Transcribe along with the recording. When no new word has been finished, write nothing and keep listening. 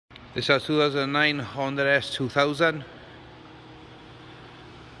This is 2009 Honda S2000.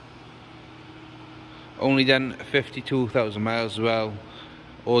 Only done 52,000 miles as well.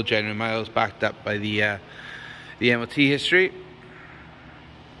 All genuine miles, backed up by the MOT history.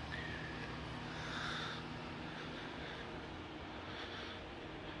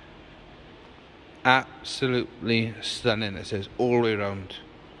 Absolutely stunning. It says all the way around.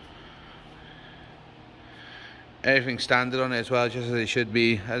 Everything standard on it as well, just as it should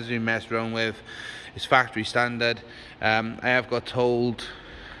be, hasn't been messed around with. It's factory standard. I have got told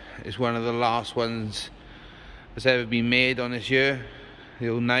it's one of the last ones that's ever been made on this year. The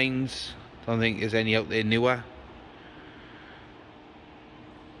 09s, don't think there's any out there newer.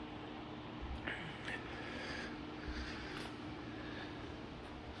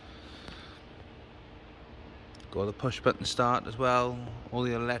 Got the push button start as well, all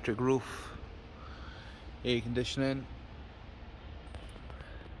the electric roof, air conditioning,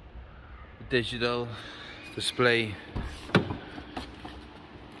 digital display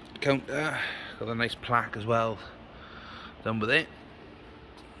counter, got a nice plaque as well done with it.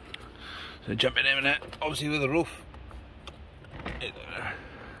 So jumping in a minute, obviously with the roof,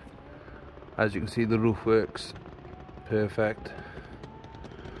 as you can see the roof works perfect.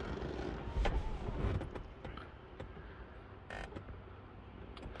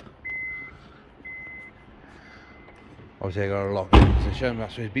 Obviously I got a lock in position,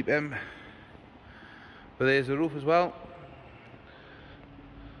 that's why it's beeping. But there's the roof as well.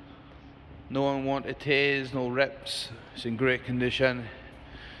 No unwanted tears, no rips. It's in great condition.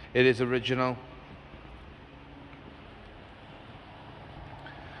 It is original.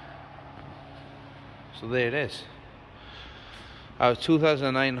 So there it is. Our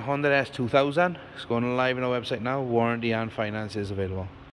 2009 Honda S2000. It's going live on our website now. Warranty and finance is available.